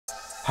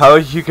How are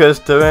you guys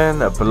doing?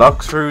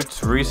 BLOX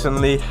Fruits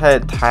recently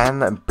hit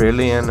 10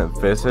 billion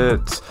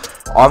visits.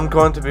 I'm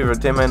going to be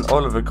redeeming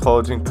all of the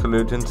codes,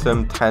 including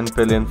some 10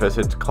 billion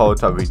visit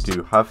codes that we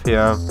do have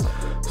here.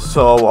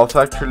 So I've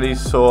actually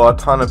saw a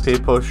ton of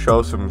people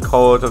show some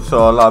codes. I've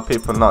saw a lot of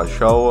people not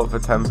show the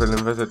 10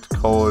 billion visit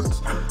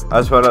codes,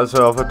 as well as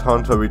other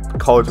tons of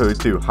codes that we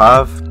do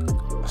have.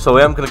 So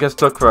I'm going to get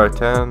stuck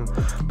right in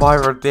by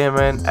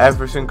redeeming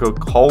every single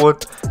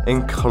code,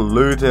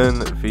 including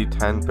the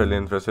 10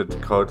 billion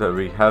visit code that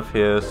we have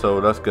here. So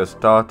let's get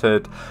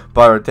started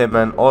by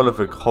redeeming all of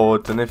the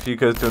codes. And if you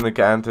guys do want to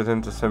get entered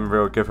into some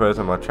real giveaways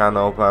on my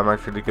channel, but I'm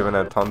actually giving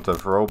out tons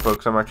of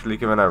ROBUX, I'm actually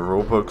giving out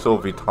ROBUX all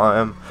the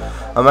time.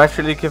 I'm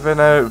actually giving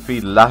out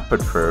the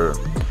leopard fruit.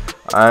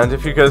 And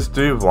if you guys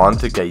do want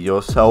to get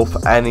yourself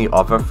any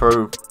other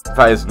fruit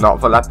that is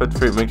not the leopard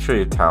fruit, make sure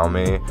you tell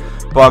me.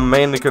 But I'm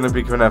mainly going to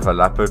be giving out the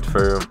leopard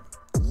fruit,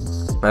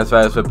 as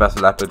well as the best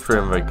leopard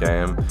fruit in the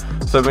game.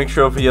 So make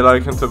sure that you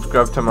like and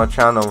subscribe to my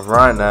channel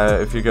right now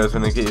if you guys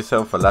want to get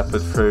yourself a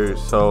leopard fruit.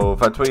 So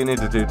that's what you need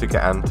to do to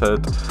get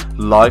entered.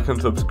 Like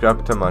and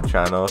subscribe to my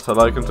channel. So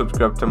like and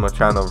subscribe to my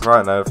channel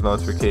right now with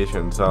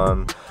notifications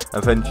on.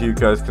 And then you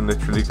guys can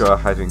literally go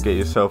ahead and get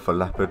yourself a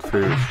leopard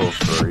fruit for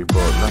free. But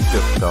let's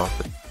get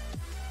started.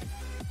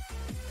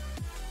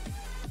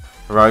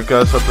 Right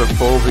guys, so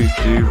before we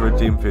do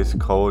redeem this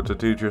code, I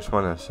do just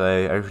want to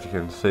say, as you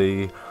can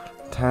see,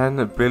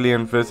 10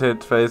 billion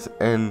visits, that is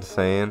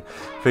insane.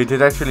 They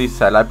did actually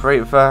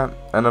celebrate that,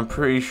 and I'm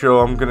pretty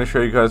sure I'm going to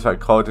show you guys that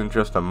code in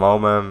just a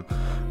moment.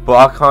 But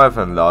I can't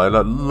even lie,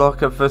 like,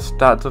 look at the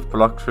stats of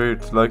BLOX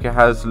Fruits. Like, it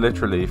has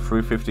literally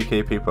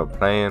 350k people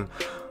playing,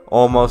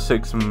 almost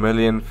 6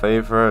 million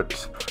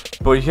favorites.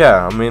 But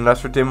yeah, I mean,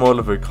 let's redeem all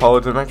of the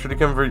codes. I'm actually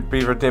going to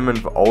be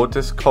redeeming the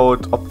oldest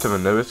codes up to the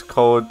newest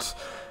codes.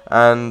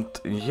 And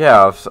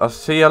yeah, I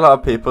see a lot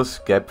of people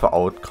skip the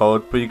old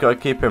code, but you gotta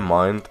keep in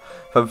mind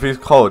that these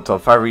codes are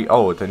very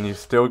old and you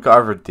still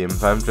gotta redeem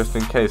them just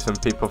in case some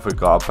people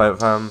forgot about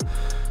them.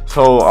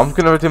 So I'm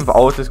gonna redeem the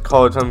oldest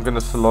codes. I'm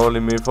gonna slowly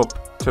move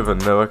up to the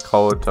newer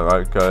codes.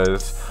 Alright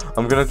guys,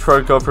 I'm gonna try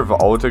to go through the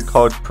older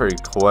codes pretty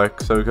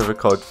quick. So we got the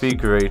code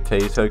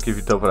VGREAT, so give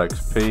you double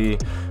XP.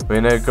 We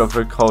now got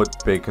the code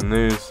Big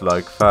News,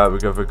 like that. We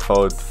got the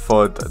code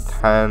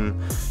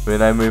FUD10. We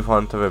now move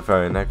on to the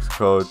very next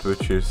code,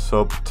 which is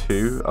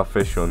Sub2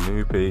 Official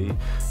Newbie,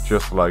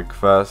 just like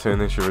that. As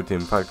soon as you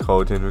redeem that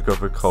code in, we got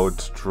the code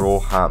Straw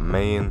Hat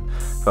Main.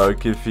 That'll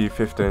give you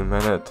 15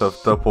 minutes of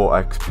double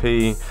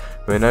XP.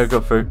 We now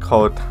got the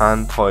code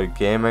Hand Toy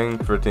Gaming,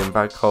 redeem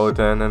that code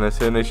in, and as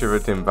soon as you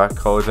redeem that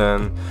code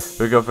in,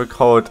 we got the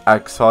code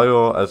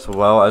Exile, as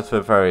well as the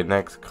very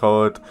next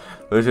code,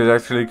 which is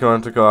actually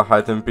going to go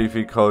ahead and be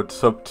the code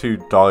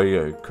Sub2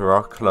 Die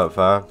Grok, like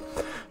that.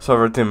 So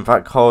redeem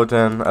that code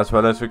in, as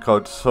well as the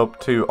code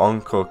Sub2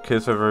 Uncle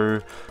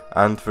Kizaru,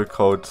 and the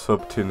code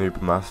Sub2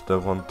 Noob Master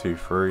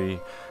 123.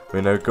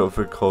 We now got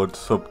the code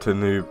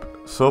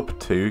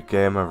Sub2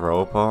 Gamer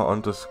Robot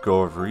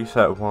underscore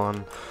Reset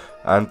 1.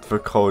 And the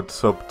code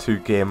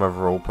Sub2 Gamer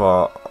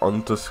Robot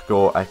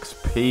underscore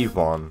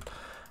XP1.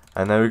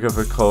 And now we got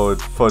the code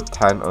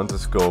FUD10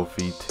 underscore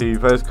V2.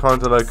 That is kind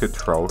of like a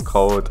troll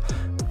code.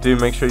 Do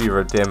make sure you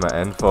redeem that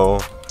info.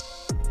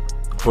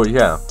 But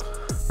yeah,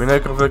 we now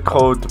got the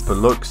code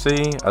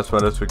BLUXY, as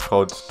well as the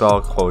code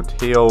Star Code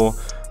Heal.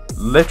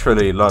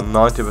 Literally, like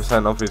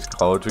 90% of these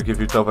codes will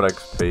give you double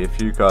XP if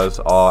you guys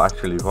are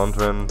actually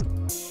wondering.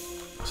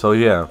 So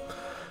yeah.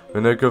 We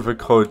now got the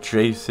code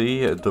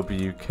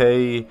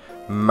JCWK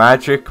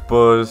Magic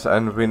Buzz,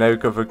 and we now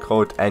got the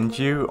code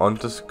NU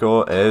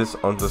underscore is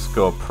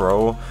underscore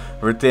pro.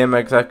 Redeem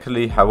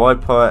exactly how I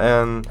put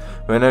in.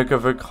 We now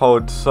got the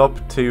code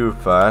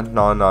Sub2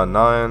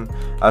 999,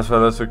 as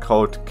well as the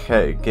code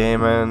K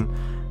Gaming,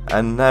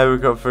 and now we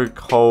got the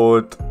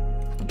code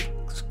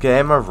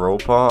Gamer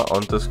Robot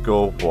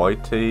underscore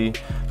YT,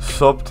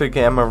 Sub2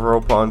 Gamer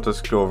Robot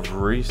underscore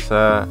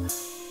Reset.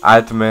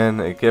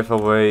 Admin, a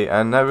giveaway,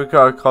 and now we've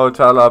got a code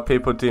that a lot of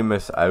people do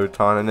miss out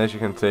on, and as you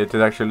can see, it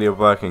is actually a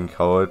working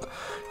code.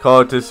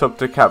 Code is up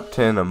to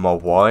Captain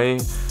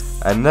Mawai,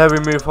 and now we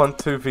move on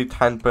to the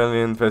 10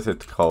 billion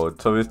visit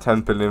code. So this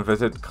 10 billion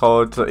visit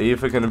codes are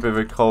either going to be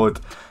the code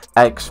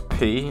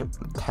XP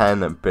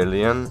 10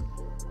 billion,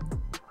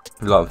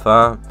 like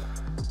that,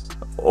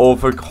 or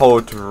the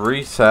code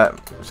Reset.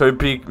 So it'd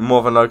be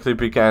more than likely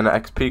be getting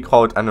an XP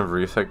code and a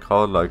Reset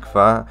code, like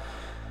that.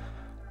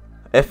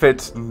 If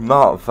it's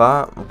not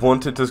that,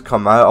 once it does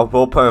come out, I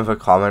will put in the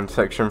comment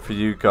section for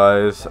you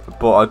guys.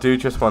 But I do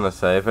just want to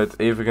say, if it's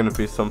either going to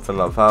be something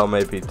like that, or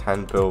maybe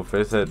 10 bill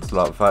visits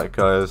like that,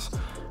 guys,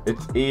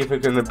 it's either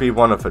going to be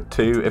one of the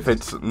two. If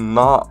it's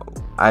not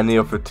any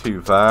of the two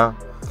there,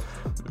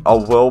 I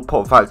will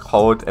put that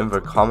code in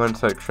the comment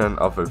section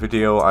of the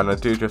video. And I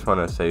do just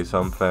want to say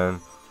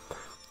something.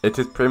 It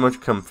is pretty much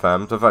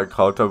confirmed that that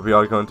code that we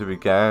are going to be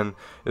getting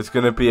is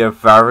going to be a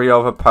very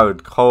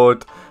overpowered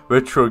code,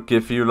 which will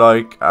give you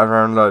like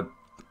around, like,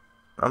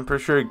 I'm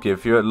pretty sure it'll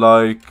give you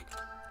like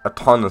a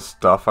ton of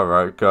stuff,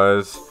 alright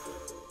guys.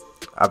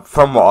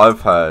 from what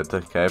I've heard,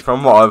 okay,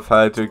 from what I've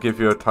heard, it'll give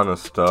you a ton of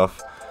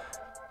stuff.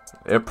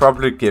 It'll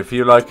probably give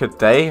you like a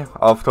day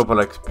of double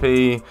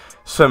XP,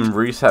 some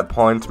reset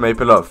points,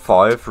 maybe like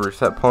 5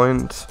 reset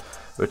points,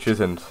 which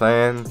is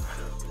insane.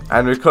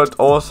 And we could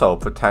also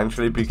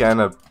potentially be getting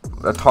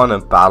a ton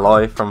of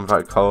balloy from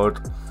that code.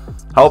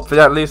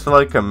 Hopefully at least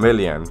like 1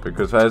 million,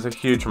 because there's a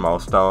huge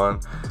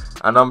milestone.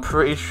 And I'm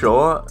pretty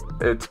sure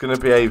it's going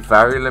to be a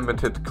very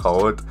limited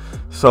code.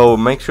 So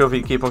make sure if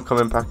you keep on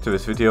coming back to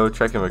this video,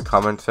 check in the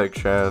comment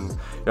section.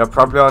 You'll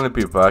probably only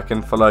be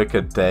working for like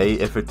a day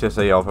if it is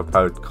a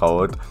overpowered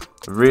code.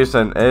 The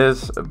reason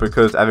is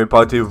because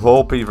everybody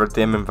will be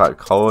redeeming that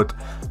code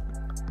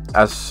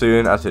as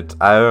soon as it's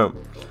out.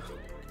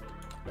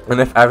 And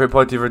if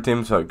everybody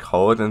redeems that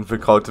code and the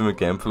code's in the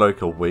game for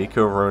like a week,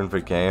 it'll ruin the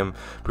game.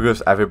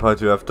 Because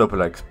everybody will have double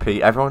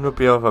XP, everyone will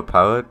be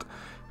overpowered.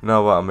 You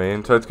know what I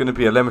mean? So it's going to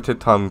be a limited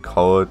time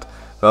code.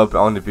 They'll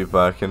only be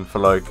working for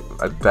like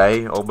a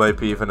day or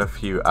maybe even a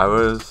few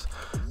hours.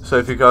 So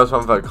if you guys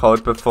want that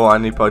code before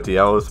anybody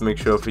else, make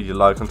sure that you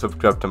like and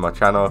subscribe to my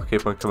channel.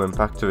 Keep on coming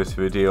back to this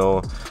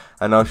video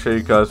and I'll show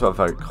you guys what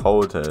that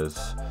code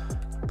is.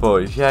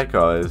 But yeah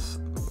guys,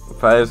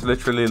 that is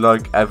literally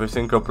like every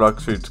single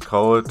BLOX FRUITS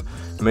code.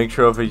 Make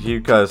sure that you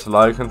guys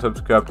like and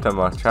subscribe to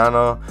my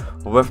channel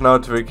with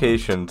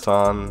notifications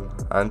on.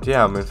 And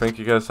yeah, I mean, thank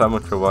you guys so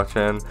much for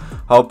watching.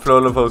 Hopefully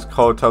all of those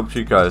codes helped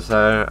you guys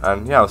out.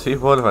 And yeah, I'll see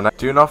you all in the next.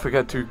 Do not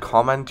forget to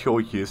comment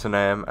your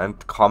username and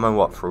comment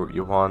what fruit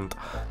you want.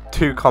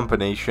 2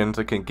 combinations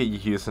that can get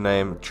your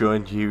username,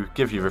 join you,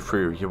 give you the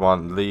fruit you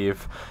want,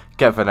 leave,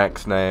 get the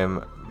next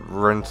name,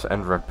 rinse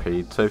and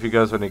repeat. So if you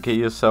guys want to get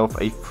yourself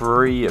a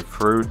free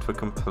fruit for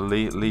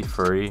completely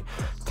free,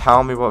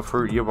 tell me what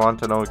fruit you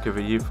want and I'll give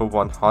it you for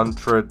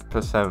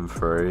 100%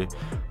 free.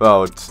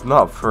 Well, it's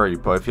not free,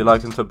 but if you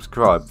like and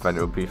subscribe then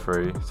it'll be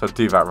free, so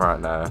do that right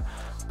now.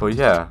 But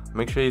yeah,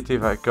 make sure you do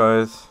that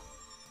guys.